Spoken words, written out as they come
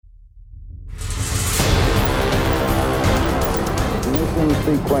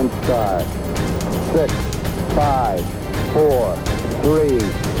sequence start. 6, 5, 4, 3,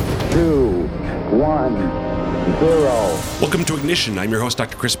 2, 1, 0. Welcome to Ignition. I'm your host,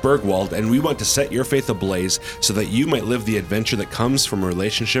 Dr. Chris Bergwald, and we want to set your faith ablaze so that you might live the adventure that comes from a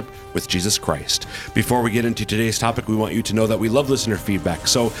relationship with Jesus Christ. Before we get into today's topic, we want you to know that we love listener feedback.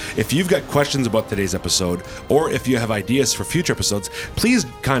 So if you've got questions about today's episode, or if you have ideas for future episodes, please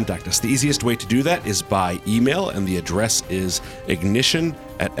contact us. The easiest way to do that is by email, and the address is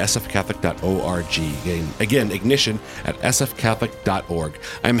ignition@sfcatholic.org. Again, ignition@sfcatholic.org.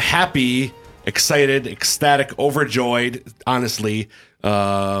 I'm happy, excited, ecstatic, overjoyed, honestly,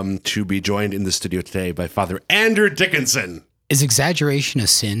 to be joined in the studio today by Father Andrew Dickinson. Is exaggeration a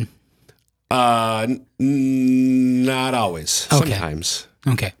sin? Not always. Okay. Sometimes.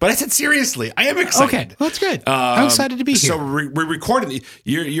 Okay. But I said seriously, I am excited. Okay, well, that's good. I'm excited to be here. So we're recording.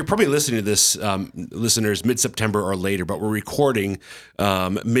 You're probably listening to this, listeners, mid-September or later, but we're recording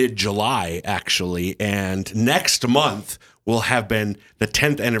mid-July, actually. And next month will have been the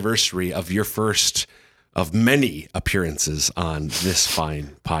 10th anniversary of your first of many appearances on this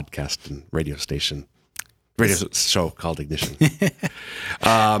fine podcast and radio show called Ignition.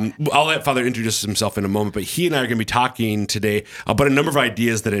 I'll let Father introduce himself in a moment, but he and I are going to be talking today about a number of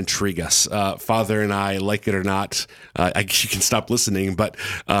ideas that intrigue us. Father and I, like it or not, you can stop listening, but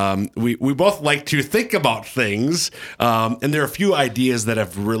we both like to think about things, and there are a few ideas that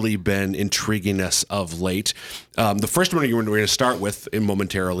have really been intriguing us of late. The first one we're going to start with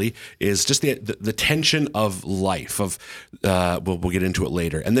momentarily is just the tension of life. We'll get into it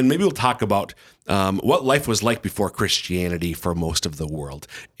later, and then maybe we'll talk about what life was like before Christianity for most of the world,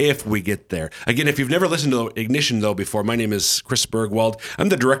 if we get there. Again, if you've never listened to Ignition, though, before, my name is Chris Bergwald. I'm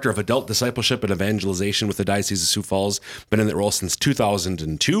the Director of Adult Discipleship and Evangelization with the Diocese of Sioux Falls. Been in that role since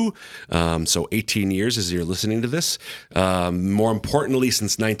 2002, so 18 years as you're listening to this. More importantly,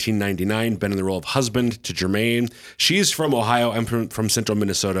 since 1999, been in the role of husband to Jermaine. She's from Ohio. I'm from central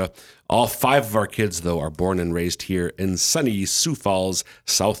Minnesota. All 5 of our kids, though, are born and raised here in sunny Sioux Falls,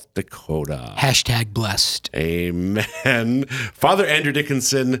 South Dakota. Hashtag blessed. Amen. Father Andrew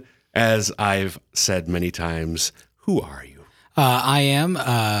Dickinson, as I've said many times, who are you? I am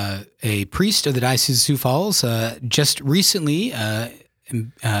a priest of the Diocese of Sioux Falls, just recently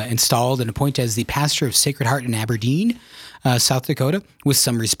installed and appointed as the pastor of Sacred Heart in Aberdeen, South Dakota, with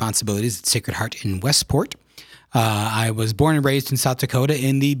some responsibilities at Sacred Heart in Westport. I was born and raised in South Dakota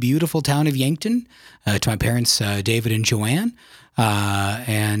in the beautiful town of Yankton, to my parents, David and Joanne.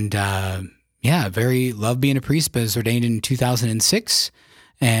 Very love being a priest, but was ordained in 2006.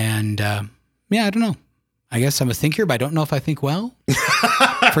 And I don't know. I guess I'm a thinker, but I don't know if I think well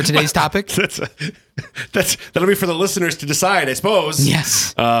for today's topic. That'll be for the listeners to decide, I suppose.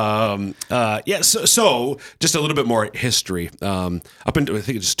 Yes. So just a little bit more history. Up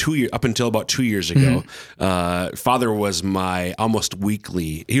until about 2 years ago, Father was my almost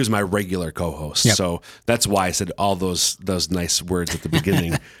weekly. He was my regular co-host. Yep. So that's why I said all those nice words at the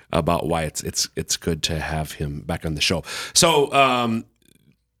beginning about why it's good to have him back on the show. So.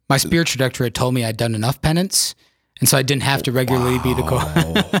 My spiritual director had told me I'd done enough penance, and so I didn't have to regularly be the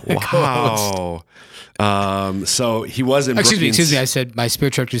co-host. So he was in Excuse Brookings. me. I said, my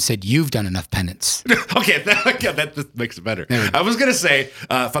spiritual director said, you've done enough penance. Okay, that makes it better. I was going to say,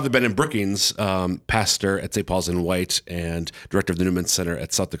 Father Ben Brookings, pastor at St. Paul's in White and director of the Newman Center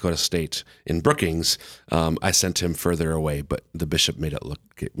at South Dakota State in Brookings. I sent him further away, but the bishop made it look,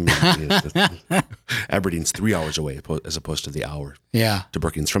 Aberdeen's 3 hours away as opposed to the hour to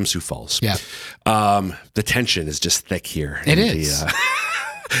Brookings from Sioux Falls. Yeah. The tension is just thick here. It is.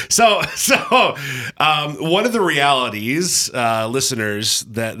 So one of the realities, listeners,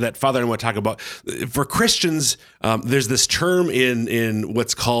 that Father and I want to talk about, for Christians, there's this term in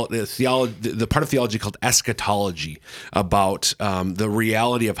what's called theology, the part of theology called eschatology, about the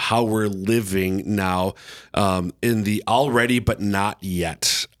reality of how we're living now in the already but not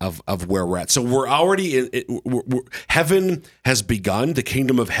yet of where we're at. So we're already heaven has begun. The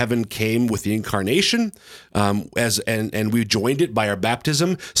kingdom of heaven came with the incarnation, and we joined it by our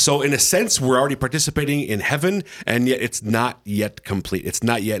baptism. So in a sense, we're already participating in heaven, and yet it's not yet complete. It's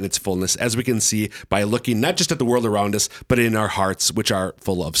not yet in its fullness, as we can see by looking not just at the world around us, but in our hearts, which are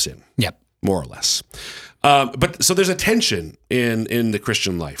full of sin. Yep. More or less. But so there's a tension in the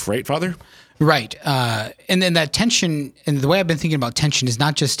Christian life, right, Father? Right. And then that tension, and the way I've been thinking about tension is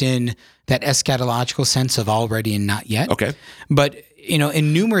not just in that eschatological sense of already and not yet. Okay. But,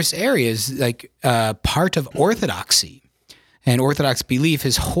 in numerous areas, like part of orthodoxy and Orthodox belief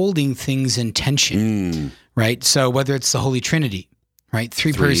is holding things in tension, right? So whether it's the Holy Trinity, right?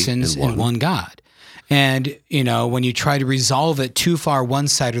 Three persons and one God. And, when you try to resolve it too far one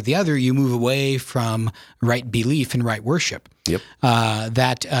side or the other, you move away from right belief and right worship. Yep.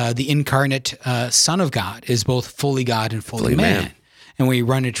 That the incarnate Son of God is both fully God and fully man. And when you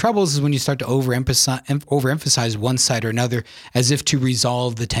run into troubles is when you start to overemphasize one side or another as if to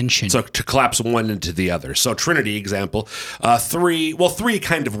resolve the tension. So to collapse one into the other. So Trinity example, three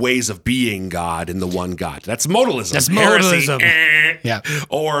kind of ways of being God in the one God. That's modalism. That's heresy. modalism. Yeah.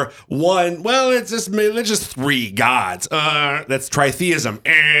 Or one, it's just three gods. That's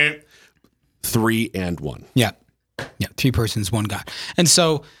tritheism. Three and one. Yeah. Yeah. Three persons, one God. And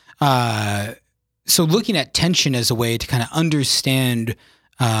so, so looking at tension as a way to kind of understand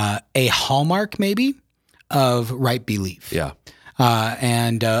a hallmark maybe of right belief. Yeah.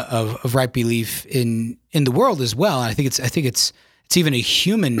 And of right belief in the world as well. And I think it's even a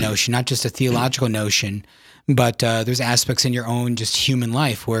human notion, not just a theological notion, but there's aspects in your own just human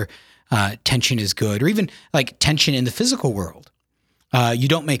life where tension is good, or even like tension in the physical world. You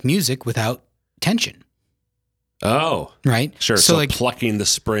don't make music without tension. Oh, right. Sure. So like plucking the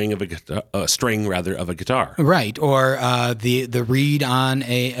string of a guitar. Right. Or the reed on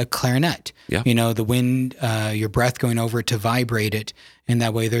a clarinet. Yeah. The wind, your breath going over it to vibrate it. And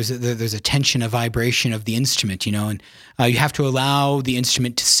that way there's a tension, a vibration of the instrument, and you have to allow the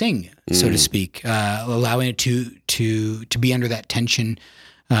instrument to sing, so to speak, allowing it to be under that tension,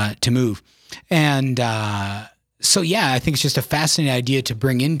 to move. And so, yeah, I think it's just a fascinating idea to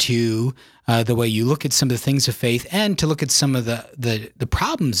bring into the way you look at some of the things of faith, and to look at some of the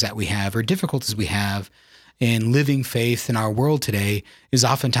problems that we have or difficulties we have in living faith in our world today, is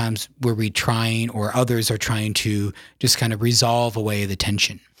oftentimes where or others are trying to just kind of resolve away the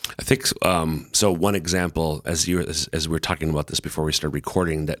tension. I think so. One example, as we were talking about this before we started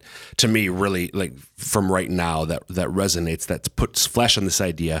recording, that to me really, like, from right now that resonates, that puts flesh on this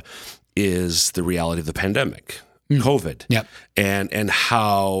idea, is the reality of the pandemic. COVID. Yep. And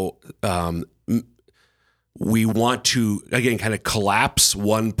how we want to, again, kind of collapse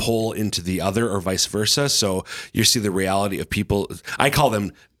one pole into the other, or vice versa. So you see the reality of people, I call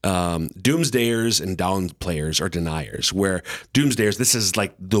them doomsdayers and downplayers or deniers, where doomsdayers, this is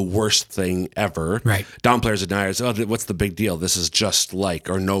like the worst thing ever. Right. Downplayers, deniers, what's the big deal? This is just like,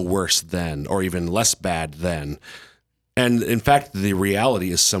 or no worse than, or even less bad than. And in fact, the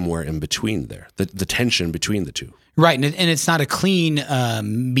reality is somewhere in between there, the tension between the two. Right. And it's not a clean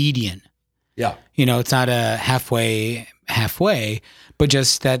median. Yeah. It's not a halfway, but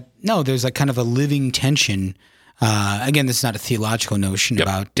just that, no, there's like kind of a living tension. Again, this is not a theological notion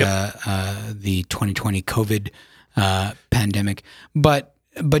about the 2020 COVID pandemic, but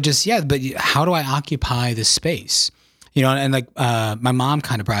how do I occupy this space? And like my mom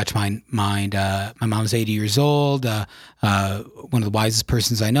kind of brought to my mind, my mom's 80 years old, one of the wisest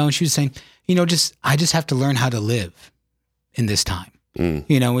persons I know. And she was saying, I just have to learn how to live in this time. We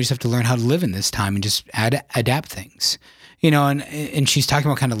just have to learn how to live in this time and just adapt things, and she's talking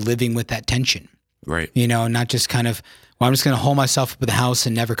about kind of living with that tension, right? Not just kind of, I'm just going to hold myself up in the house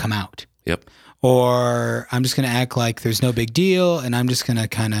and never come out. Yep. Or I'm just going to act like there's no big deal, and I'm just going to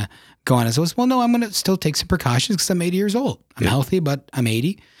kind of go on as well. No, I'm going to still take some precautions because I'm 80 years old. I'm healthy, but I'm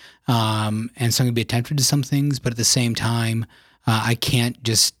 80. And so I'm going to be attentive to some things, but at the same time, I can't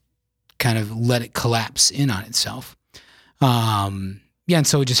just kind of let it collapse in on itself. And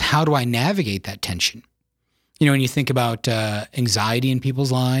so just how do I navigate that tension? When you think about anxiety in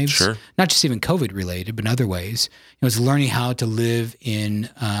people's lives, sure, not just even COVID related, but in other ways, it's learning how to live in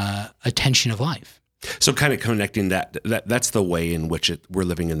a tension of life. So kind of connecting that's the way in which we're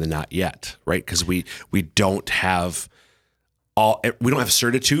living in the not yet, right? Because we don't have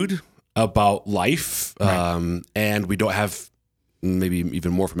certitude about life, right. And we don't have, maybe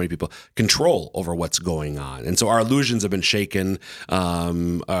even more for many people, control over what's going on. And so our illusions have been shaken,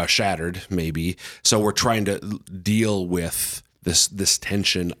 shattered maybe. So we're trying to deal with this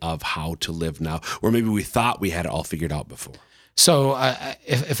tension of how to live now, or maybe we thought we had it all figured out before. So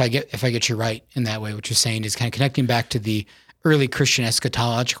if I get you right in that way, what you're saying is kind of connecting back to the early Christian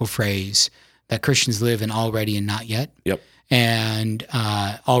eschatological phrase that Christians live in already and not yet. Yep. And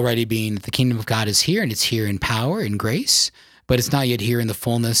already being that the kingdom of God is here, and it's here in power and grace, but it's not yet here in the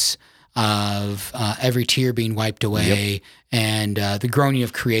fullness of every tear being wiped away, yep, and the groaning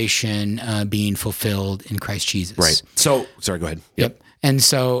of creation being fulfilled in Christ Jesus. Right. So, sorry, go ahead. Yep. And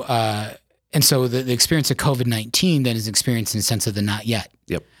so the experience of COVID-19 then is experienced in the sense of the not yet.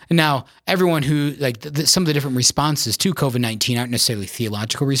 Yep. And now everyone who, like some of the different responses to COVID-19 aren't necessarily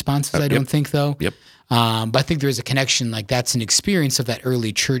theological responses, I don't think, though. Yep. But I think there is a connection, like that's an experience of that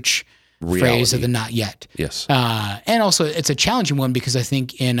early church phrase of the not yet. Yes. And also, it's a challenging one because I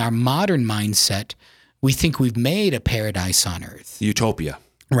think in our modern mindset, we think we've made a paradise on earth. Utopia.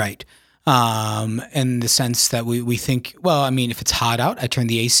 Right. In the sense that we think, well, I mean, if it's hot out, I turn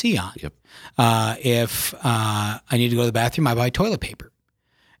the AC on. Yep. If I need to go to the bathroom, I buy toilet paper.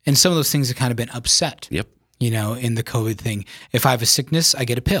 And some of those things have kind of been upset, Yep. In the COVID thing. If I have a sickness, I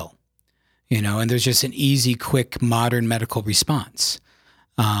get a pill, and there's just an easy, quick, modern medical response.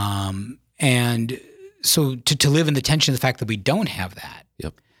 And so to live in the tension of the fact that we don't have that,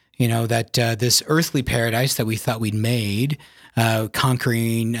 Yep. that this earthly paradise that we thought we'd made,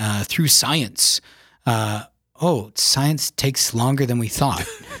 conquering through science. Science takes longer than we thought.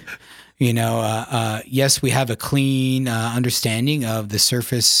 Yes, we have a clean understanding of the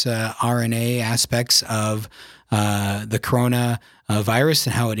surface RNA aspects of the corona virus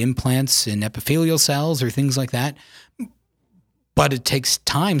and how it implants in epithelial cells or things like that. But it takes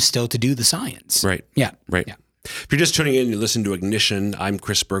time still to do the science. Right. Yeah. Right. Yeah. If you're just tuning in, you listen to Ignition. I'm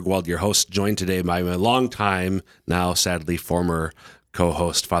Chris Bergwald, your host, joined today by my longtime, now sadly former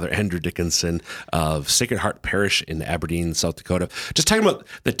co-host, Father Andrew Dickinson of Sacred Heart Parish in Aberdeen, South Dakota. Just talking about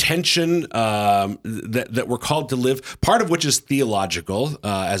the tension that we're called to live, part of which is theological.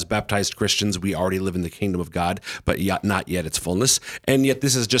 As baptized Christians, we already live in the kingdom of God, but not yet its fullness. And yet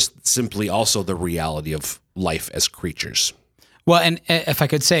this is just simply also the reality of life as creatures. Well, and if I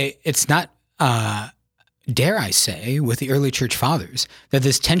could say, it's not, dare I say, with the early church fathers, that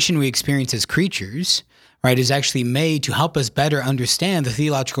this tension we experience as creatures, right, is actually made to help us better understand the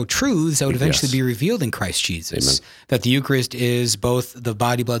theological truths that would eventually be revealed in Christ Jesus. Amen. That the Eucharist is both the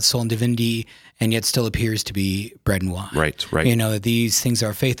body, blood, soul, and divinity, and yet still appears to be bread and wine. Right. That these things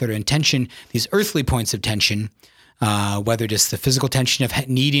are faith that are in tension, these earthly points of tension, whether just the physical tension of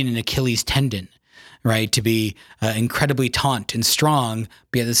needing an Achilles tendon, right, to be incredibly taut and strong,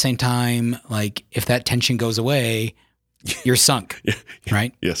 but at the same time, like, if that tension goes away, you're sunk,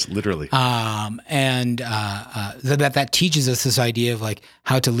 right? Yes, literally. That teaches us this idea of like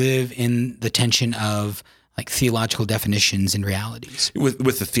how to live in the tension of like theological definitions and realities.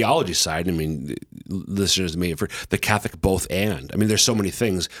 With the theology side, I mean, listeners may have heard the Catholic both and. I mean, there's so many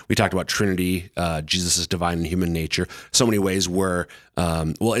things. We talked about Trinity, Jesus' divine and human nature, so many ways where,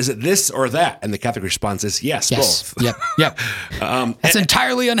 is it this or that? And the Catholic response is yes. Both. Yep. That's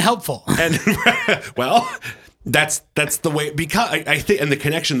entirely unhelpful. And well, that's the way, because I think, and the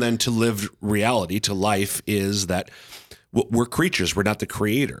connection then to lived reality, to life, is that we're creatures. We're not the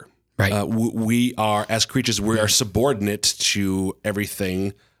creator. Right. We are, as creatures, we are subordinate to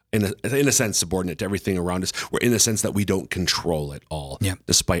everything, in a sense, subordinate to everything around us. We're in the sense that we don't control it all,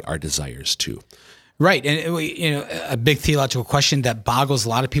 despite our desires to. Right. And, a big theological question that boggles a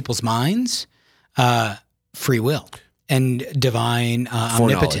lot of people's minds, free will and divine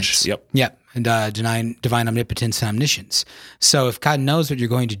omnipotence. Yep. And divine omnipotence and omniscience. So if God knows what you're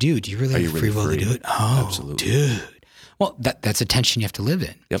going to do you really have free will to do it? Oh, absolutely. Dude. Well, that's a tension you have to live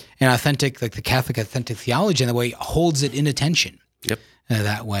in. Yep. And authentic, like the Catholic authentic theology, in the way holds it in attention. Yep.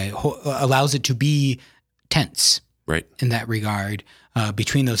 That way allows it to be tense. Right. In that regard,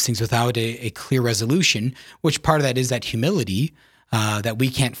 between those things without a clear resolution, which part of that is that humility, that we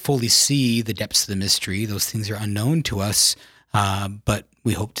can't fully see the depths of the mystery. Those things are unknown to us, but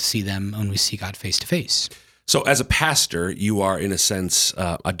we hope to see them when we see God face to face. So as a pastor, you are, in a sense,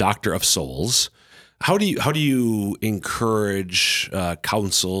 a doctor of souls. How do you encourage,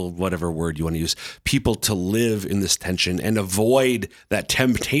 counsel, whatever word you want to use, people to live in this tension and avoid that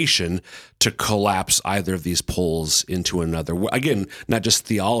temptation to collapse either of these poles into another? Again, not just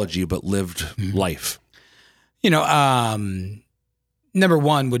theology, but lived life. Number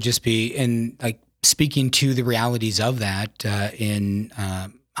one would just be in like speaking to the realities of that in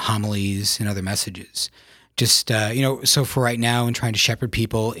homilies and other messages. Just so for right now, and trying to shepherd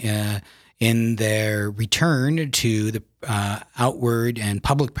people in their return to the outward and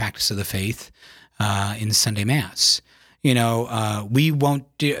public practice of the faith in Sunday Mass. We won't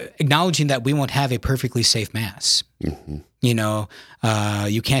acknowledging that we won't have a perfectly safe Mass. Mm-hmm.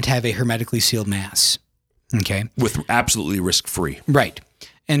 You can't have a hermetically sealed Mass. Okay, with absolutely risk-free. Right,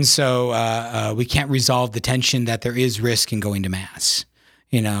 and so we can't resolve the tension that there is risk in going to Mass.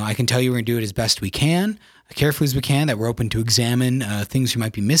 I can tell you we're going to do it as best we can, carefully as we can, that we're open to examine things we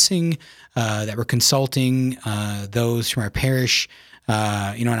might be missing, that we're consulting those from our parish. When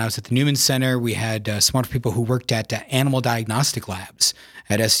I was at the Newman Center, we had some wonderful people who worked at animal diagnostic labs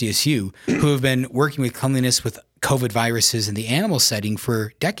at SDSU who have been working with cleanliness with COVID viruses in the animal setting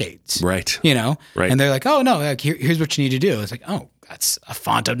for decades. Right. Right. And they're like, oh, no, here's what you need to do. It's like, oh, that's a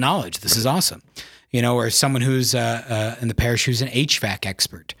font of knowledge. This is awesome. Or someone who's in the parish who's an HVAC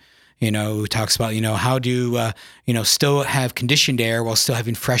expert. who talks about, how to, still have conditioned air while still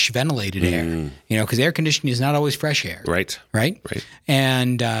having fresh ventilated air, because air conditioning is not always fresh air. Right.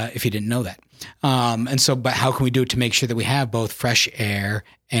 And if you didn't know that. But how can we do it to make sure that we have both fresh air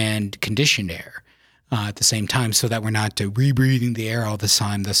and conditioned air at the same time so that we're not rebreathing the air all the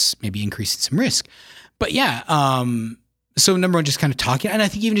time, thus maybe increasing some risk. But yeah, so number one, just kind of talking, and I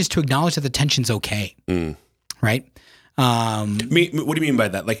think even just to acknowledge that the tension's okay, right? What do you mean by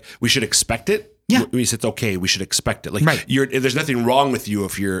that? Like we should expect it? Yeah. When you say it's okay, we should expect it. Like Right. There's nothing wrong with you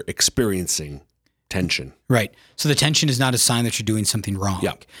if you're experiencing tension. Right. So the tension is not a sign that you're doing something wrong.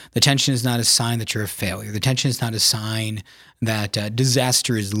 Yeah. The tension is not a sign that you're a failure. The tension is not a sign that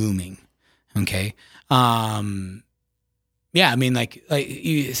disaster is looming. Okay. Yeah. I mean, like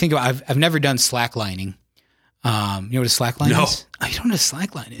you think about, I've never done slacklining. You know what a slackline is? Oh, you don't know what a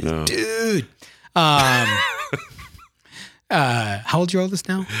slackline is? No. Dude. How old are your oldest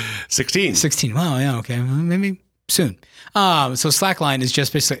now? 16. 16. Wow. Yeah. Okay. Well, maybe soon. So slackline is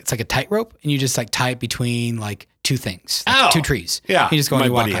just basically, it's like a tightrope, and you just like tie it between like two things, like two trees. Yeah. You just go My and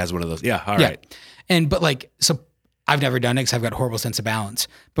you walk buddy on. has one of those. Yeah. All right. But like, so I've never done it because I've got a horrible sense of balance.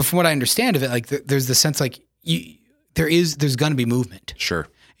 But from what I understand of it, like there's the sense like there's going to be movement. Sure.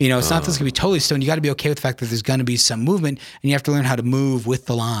 It's not that's going to be totally still. And you got to be okay with the fact that there's going to be some movement, and you have to learn how to move with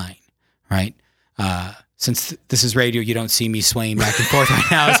the line, right? Since this is radio, you don't see me swaying back and forth right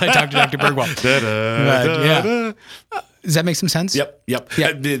now as I talk to Dr. Bergwall. But, yeah. Does that make some sense? Yep. Yeah.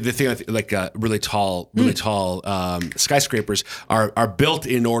 The thing, like really tall skyscrapers are built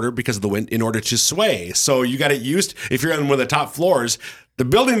in order because of the wind, in order to sway. So you got to get used. If you're on one of the top floors, the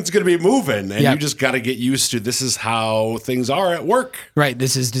building's going to be moving, and you just got to get used to. This is how things are at work. Right.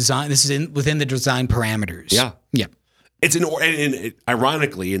 This is design. This is within the design parameters. Yeah. Yep. It's and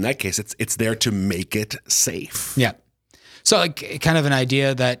ironically, in that case, it's there to make it safe. Yeah. So, like, kind of an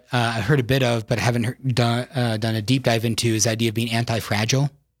idea that I've heard a bit of, but haven't done a deep dive into, is the idea of being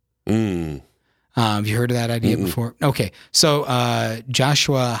anti-fragile. Have you heard of that idea before? Okay. So,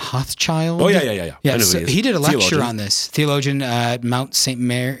 Joshua Hochschild. Oh, yeah. Yeah. So he did a lecture Theologian. on this. Theologian at Mount St.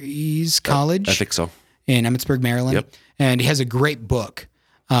 Mary's College. I think so. In Emmitsburg, Maryland. Yep. And he has a great book,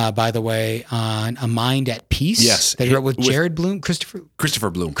 by the way, on A Mind at Peace. Yes. That he wrote with Jared Bloom,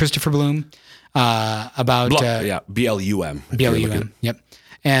 Christopher Bloom. About BLUM. BLUM. Yep.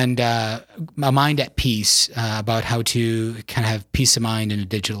 And A Mind at Peace, about how to kind of have peace of mind in a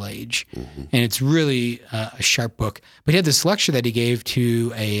digital age. And it's really a sharp book. But he had this lecture that he gave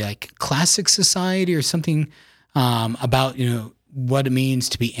to a like classic society or something about what it means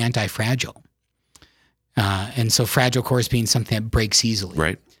to be anti-fragile. And so fragile, of course, being something that breaks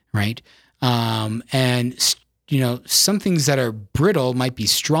easily. Right. And some things that are brittle might be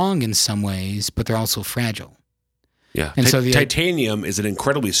strong in some ways, but they're also fragile. Yeah. And so titanium is an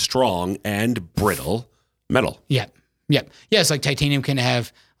incredibly strong and brittle metal. Yeah. It's like titanium can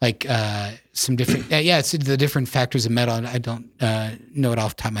have like some different, it's the different factors of metal. I don't know it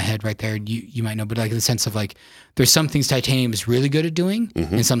off the top of my head right there. You might know, but like in the sense of like, there's some things titanium is really good at doing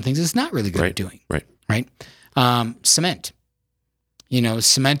and some things it's not really good at doing. Right. Cement.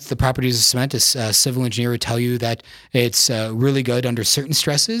 Cement, the properties of cement, a civil engineer would tell you that it's really good under certain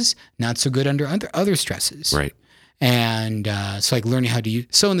stresses, not so good under other stresses. Right. And so like learning how to use,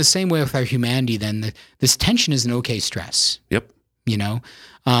 so in the same way with our humanity, then this tension is an okay stress. Yep.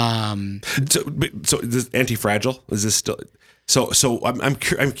 So this anti-fragile, is this still, so I'm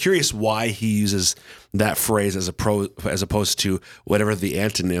curious why he uses that phrase as opposed to whatever the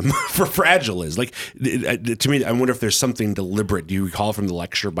antonym for fragile is. Like, to me, I wonder if there's something deliberate. Do you recall from the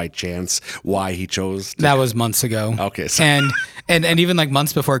lecture by chance why he chose that was months ago. Okay. So. And even like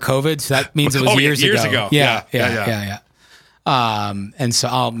months before COVID. So that means it was years ago. Yeah. And so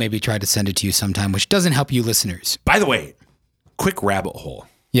I'll maybe try to send it to you sometime, which doesn't help you listeners. By the way, quick rabbit hole.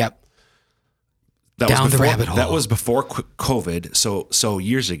 Yep. Down the rabbit hole. That was before COVID, so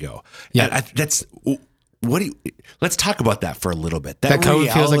years ago. Yeah. Let's talk about that for a little bit. That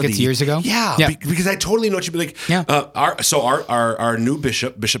COVID feels like it's years ago? Yeah. Because I totally know what you'd be like. Yeah. Our new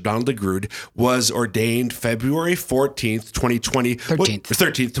bishop, Bishop Donald DeGrood, was ordained February 14th, 2020. 13th,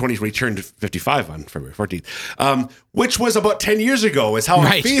 2020, turned 55 on February 14th, which was about 10 years ago is how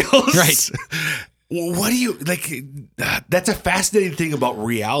it feels. Right. What do you like? That's a fascinating thing about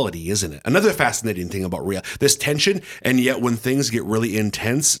reality, isn't it? Another fascinating thing about this tension, and yet when things get really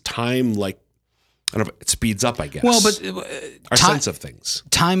intense, time it speeds up, I guess. Well, but our sense of things.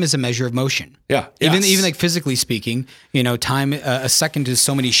 Time is a measure of motion. Yeah. Even like physically speaking, time, a second is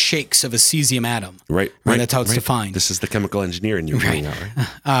so many shakes of a cesium atom. Right. That's how it's defined. This is the chemical engineer in you right out,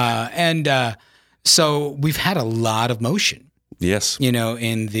 right? So we've had a lot of motion. Yes.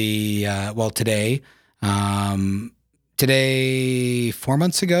 In the, today, 4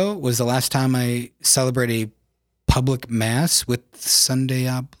 months ago was the last time I celebrated a public mass with Sunday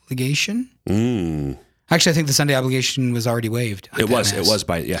obligation. Actually, I think the Sunday obligation was already waived. It was so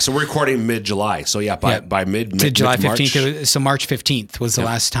we're recording mid-July. So by mid July 15th. March. So March 15th was the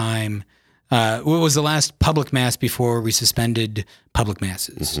last time. It was the last public mass before we suspended public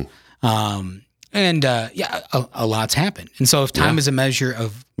masses. A lot's happened. And so if time is a measure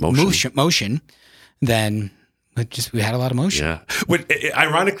of motion, then we had a lot of motion. Yeah.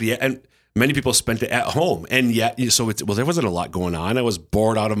 Ironically, and many people spent it at home, and yet, there wasn't a lot going on. I was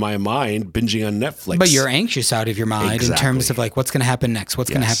bored out of my mind, binging on Netflix. But you're anxious out of your mind in terms of like, what's going to happen next? What's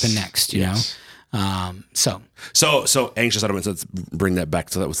going to happen next? You know? So anxious out of it. So let's bring that back.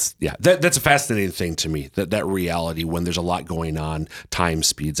 So that was, that's a fascinating thing to me, that reality when there's a lot going on, time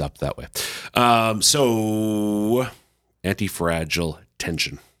speeds up that way. So anti-fragile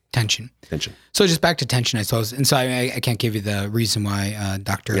tension. So just back to tension, I suppose. And so I can't give you the reason why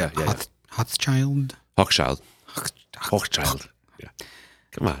Dr. Hochschild. Yeah.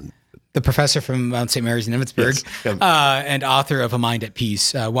 Come on. The professor from Mount St. Mary's in Emmitsburg, and author of A Mind at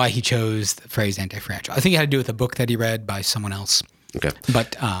Peace, why he chose the phrase anti-fragile. I think it had to do with a book that he read by someone else. Okay.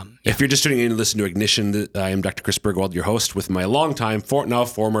 But if you're just tuning in to listen to Ignition, I am Dr. Chris Bergwald, your host, with my longtime, now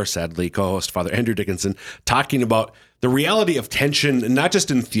former, sadly, co-host, Father Andrew Dickinson, talking about the reality of tension, not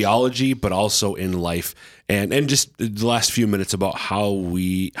just in theology, but also in life, and just the last few minutes about how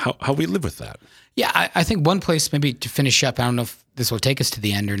we live with that. Yeah, I think one place maybe to finish up, I don't know if this will take us to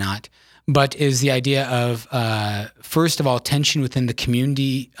the end or not, but is the idea of, first of all, tension within the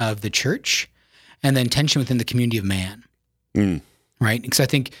community of the church, and then tension within the community of man. Right? Because I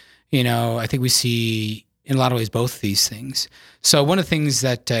think we see in a lot of ways both of these things. So one of the things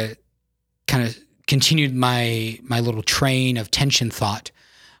that kind of continued my little train of tension thought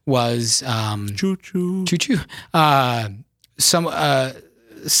was choo-choo.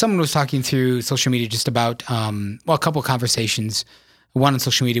 Someone was talking through social media just about a couple of conversations, one on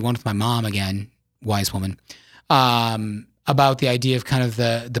social media, one with my mom, again, wise woman, about the idea of kind of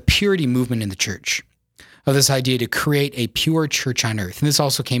the purity movement in the church, of this idea to create a pure church on earth. And this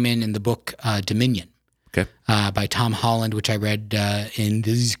also came in the book Dominion, by Tom Holland, which I read in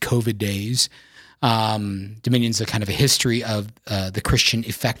these COVID days. Dominion's a kind of a history of the Christian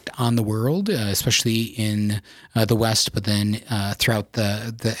effect on the world, especially in the West, but then throughout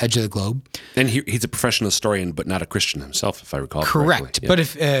the edge of the globe. And he's a professional historian, but not a Christian himself, if I recall correctly.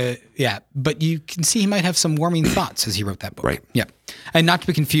 Correct. Yeah. But you can see he might have some warming thoughts as he wrote that book. Right. Yeah. And not to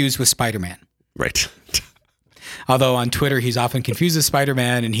be confused with Spider-Man. Right. Although on Twitter, he's often confused with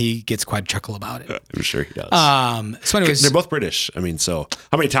Spider-Man, and he gets quite a chuckle about it. I'm sure he does. So anyways, they're both British. I mean, so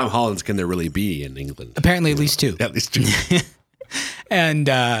how many Tom Hollands can there really be in England? Apparently, at least two. At least two. And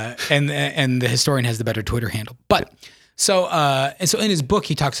the historian has the better Twitter handle. But so in his book,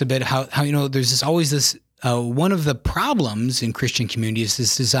 he talks a bit how there's always this one of the problems in Christian community is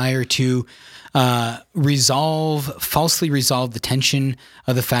this desire to falsely resolve the tension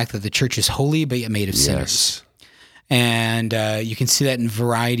of the fact that the church is holy but yet made of sinners. And you can see that in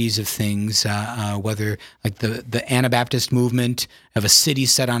varieties of things, whether like the Anabaptist movement of a city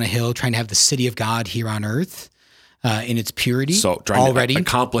set on a hill, trying to have the city of God here on earth in its purity. So trying to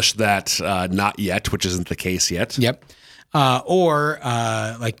accomplish that, not yet, which isn't the case yet. Yep. Or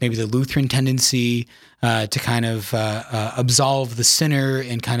like maybe the Lutheran tendency to kind of absolve the sinner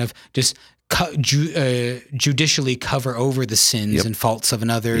and kind of just judicially cover over the sins and faults of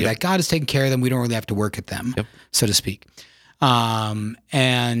another, that God has taken care of them. We don't really have to work at them, so to speak. So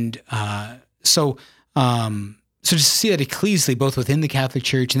just to see that ecclesially, both within the Catholic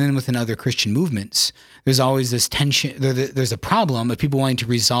Church and then within other Christian movements, there's always this tension. There's a problem of people wanting to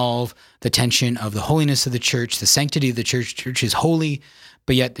resolve the tension of the holiness of the church, the sanctity of the church. The church is holy,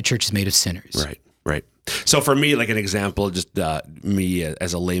 but yet the church is made of sinners. Right. So for me, like an example, just me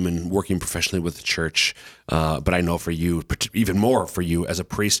as a layman working professionally with the church, but I know for you, even more for you as a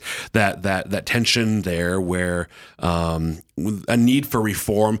priest, that tension there where a need for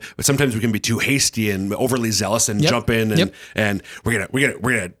reform, but sometimes we can be too hasty and overly zealous and jump in and we're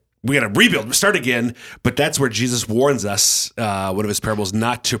gonna rebuild, start again. But that's where Jesus warns us, one of his parables,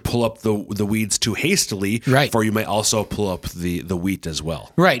 not to pull up the weeds too hastily, for you may also pull up the wheat as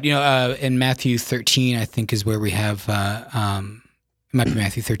well. Right. In Matthew 13, I think is where we have, it might be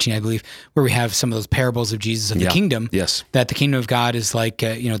Matthew 13, I believe, where we have some of those parables of Jesus of the kingdom. Yes. That the kingdom of God is like,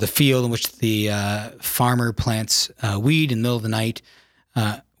 the field in which the farmer plants weed in the middle of the night,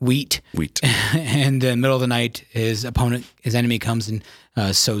 wheat. And in the middle of the night, his enemy comes and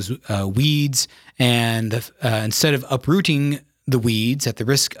sows weeds, and instead of uprooting the weeds at the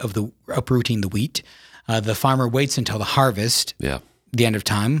risk of uprooting the wheat. The farmer waits until the harvest, the end of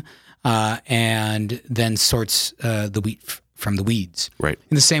time, and then sorts the wheat from the weeds. Right.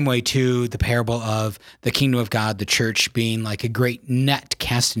 In the same way, too, the parable of the kingdom of God, the church, being like a great net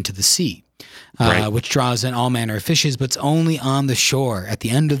cast into the sea, which draws in all manner of fishes, but it's only on the shore at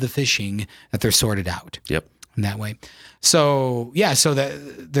the end of the fishing that they're sorted out. Yep. In that way. So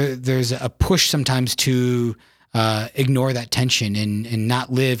there's a push sometimes to ignore that tension and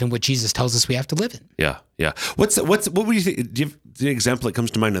not live in what Jesus tells us we have to live in. Yeah. What would you think? Do you have the example that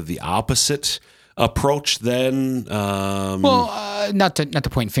comes to mind of the opposite approach then? Not to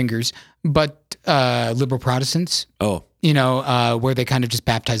point fingers, but liberal Protestants. Oh. Where they kind of just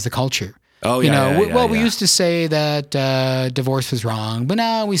baptize the culture. Oh, we used to say that divorce was wrong, but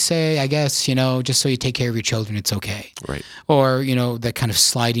now we say, I guess, just so you take care of your children, it's okay. Right. Or, that kind of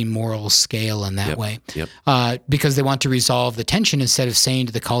sliding moral scale in that way. Yep. Because they want to resolve the tension instead of saying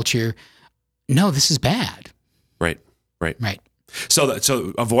to the culture, no, this is bad. Right.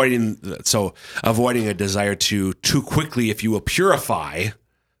 So avoiding a desire to too quickly, if you will, purify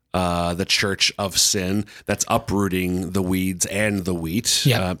the church of sin that's uprooting the weeds and the wheat.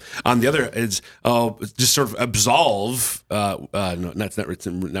 Yeah. On the other is just sort of absolve, not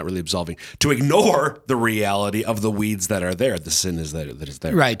really absolving, to ignore the reality of the weeds that are there. The sin is that is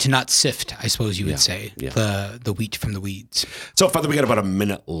there. Right. To not sift, I suppose you would say, yeah. the wheat from the weeds. So, Father, we got about a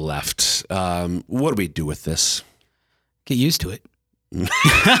minute left. What do we do with this? Get used to it.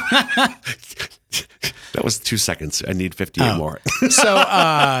 That was 2 seconds. I need 58 more. So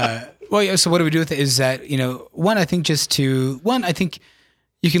what do we do with it is that, I think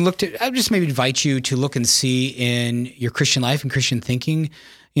you can look to, I would just maybe invite you to look and see in your Christian life and Christian thinking,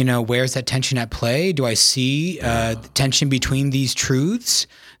 where's that tension at play? Do I see the tension between these truths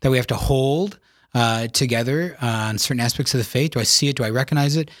that we have to hold together on certain aspects of the faith? Do I see it? Do I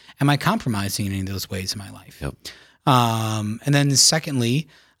recognize it? Am I compromising in any of those ways in my life? Yep. And then secondly,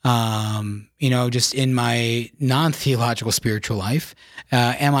 just in my non-theological spiritual life,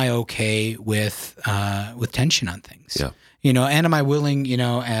 am I okay with tension on things? Yeah. And am I willing,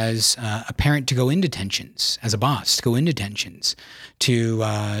 as a parent to go into tensions, as a boss to go into tensions, to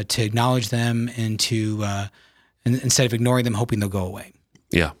acknowledge them and to instead of ignoring them, hoping they'll go away.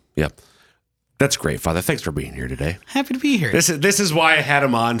 Yeah. That's great, Father. Thanks for being here today. Happy to be here. This is why I had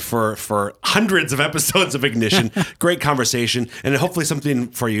him on for hundreds of episodes of Ignition. Great conversation, and hopefully something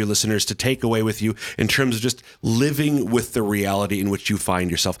for you listeners to take away with you in terms of just living with the reality in which you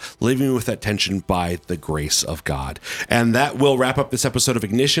find yourself, living with that tension by the grace of God. And that will wrap up this episode of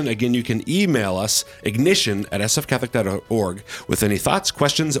Ignition. Again, you can email us, ignition@sfcatholic.org, with any thoughts,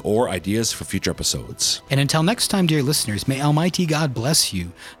 questions, or ideas for future episodes. And until next time, dear listeners, may Almighty God bless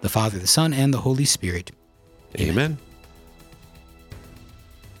you, the Father, the Son, and the Holy Spirit. Amen.